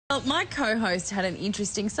Well, my co-host had an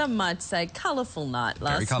interesting, some might say colourful night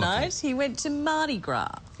last night. He went to Mardi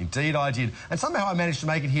Gras. Indeed I did. And somehow I managed to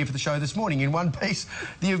make it here for the show this morning in one piece.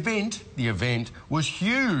 The event was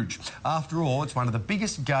huge. After all, it's one of the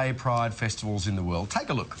biggest gay pride festivals in the world. Take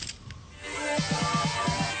a look.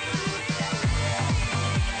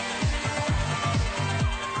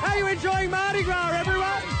 Are you enjoying Mardi Gras, everyone?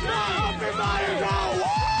 Happy Mardi Gras!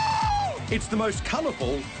 Woo! It's the most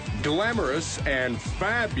colourful, glamorous and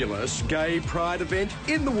fabulous gay pride event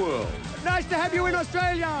in the world. Nice to have you in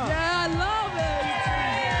Australia. Yeah, I love it.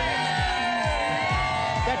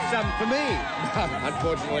 That's for me.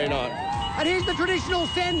 Unfortunately not. And here's the traditional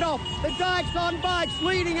send-off. The Dykes on bikes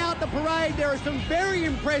leading out the parade. There are some very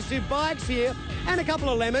impressive bikes here and a couple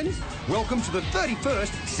of lemons. Welcome to the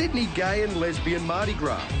 31st Sydney Gay and Lesbian Mardi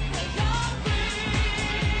Gras.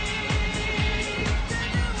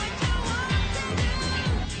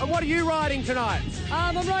 And what are you riding tonight?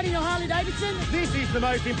 I'm riding a Harley Davidson. This is the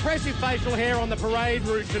most impressive facial hair on the parade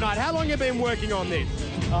route tonight. How long have you been working on this?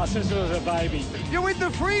 Since I was a baby. You're with the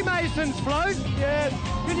Freemasons float? Yes.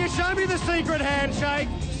 Can you show me the secret handshake?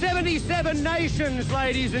 77 nations,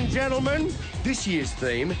 ladies and gentlemen. This year's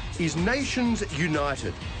theme is Nations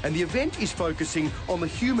United, and the event is focusing on the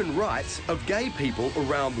human rights of gay people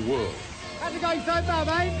around the world. How's it going so far,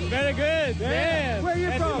 mate? Very good. Yeah. Where are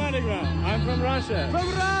you from? Mardi Gras. I'm from Russia. From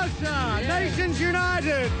Russia. Yeah. Nations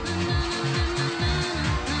United.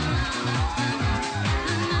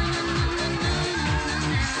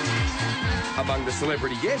 Among the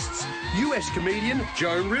celebrity guests, US comedian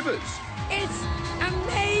Joan Rivers. It's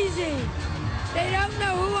amazing. They don't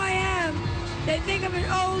know who I am. They think I'm an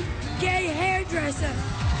old gay hairdresser.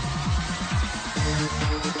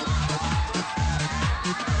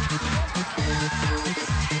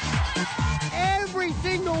 Every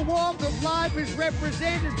single walk of life is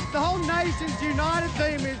represented. The whole Nations United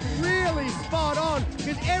team is really spot on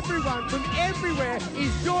because everyone from everywhere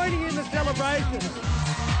is joining in the celebration.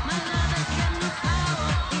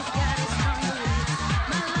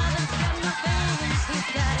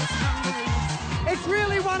 It's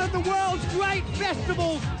really one of the world's great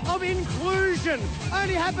festivals of inclusion.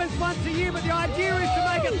 Only happens once a year, but the idea is to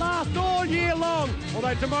make it last all year long.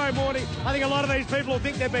 Although tomorrow morning, I think a lot of these people will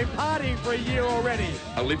think they've been partying for a year already.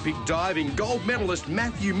 Olympic diving gold medalist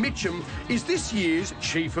Matthew Mitchum is this year's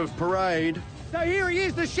chief of parade. So here he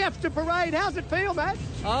is, the chef to parade. How's it feel, Matt?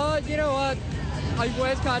 You know what?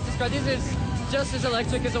 Words can't describe. This is just as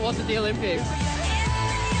electric as it was at the Olympics.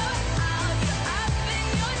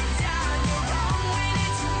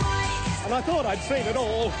 And I thought I'd seen it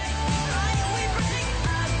all.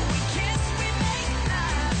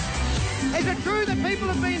 Is it true that people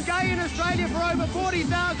have been gay in Australia for over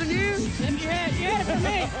 40,000 years? Yeah, for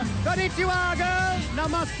me. Konnichiwa, girls.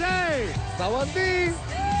 Namaste. Sawadee.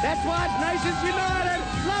 That's why it's Nations United.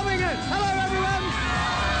 Loving it. Hello, everyone.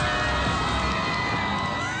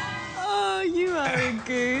 Oh, you are a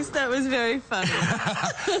goose. That was very funny.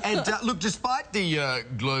 And look, despite the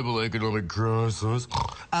global economic crisis,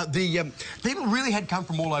 the people really had come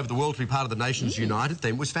from all over the world to be part of the Nations United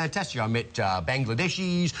theme. It was fantastic. I met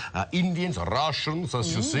Bangladeshis, Indians, Russians,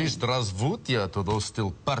 as you see, Здравствуйте, to those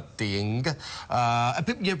still partying.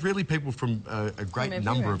 Really people from a great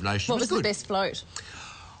number of nations. What was the best float?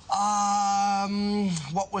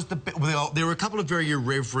 What was the... Well, there were a couple of very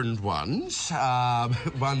irreverent ones.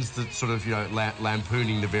 Ones that sort of, you know,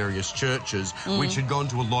 lampooning the various churches, which had gone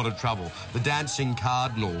to a lot of trouble. The dancing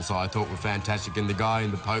cardinals, I thought, were fantastic, and the guy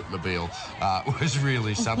in the Pope-mobile was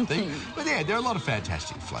really something. But, yeah, there are a lot of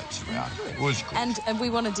fantastic floats around. It was cool. And we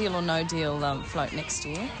want a deal or no deal float next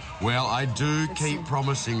year. Well, I do keep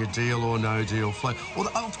promising a deal or no deal float.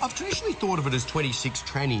 Well, I've traditionally thought of it as 26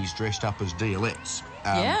 trannies dressed up as dealettes.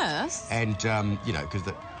 Yes. And, you know, because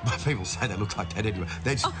people say they look like that anyway.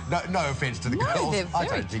 That's no offence to the girls. I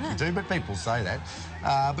don't think you do, but people say that.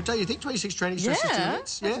 But don't you think 26 trannies dressed as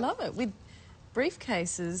dealettes? Yeah, I'd love it. With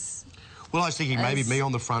briefcases. Well, I was thinking maybe me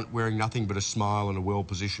on the front wearing nothing but a smile and a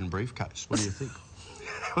well-positioned briefcase. What do you think?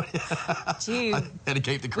 Gee, had to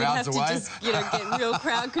keep the crowds away. We'd have to just, you know, get real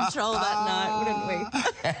crowd control that night, wouldn't we?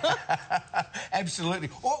 Absolutely.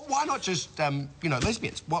 Or why not just, you know,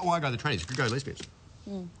 lesbians? Why go the trannies? You could go lesbians.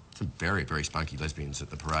 Some very, very spunky lesbians at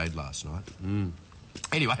the parade last night.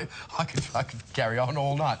 Anyway, I could carry on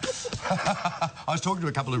all night. I was talking to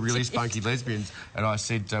a couple of really spunky lesbians and I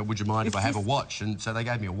said, would you mind if I have a watch? And so they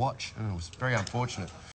gave me a watch. Oh, it was very unfortunate.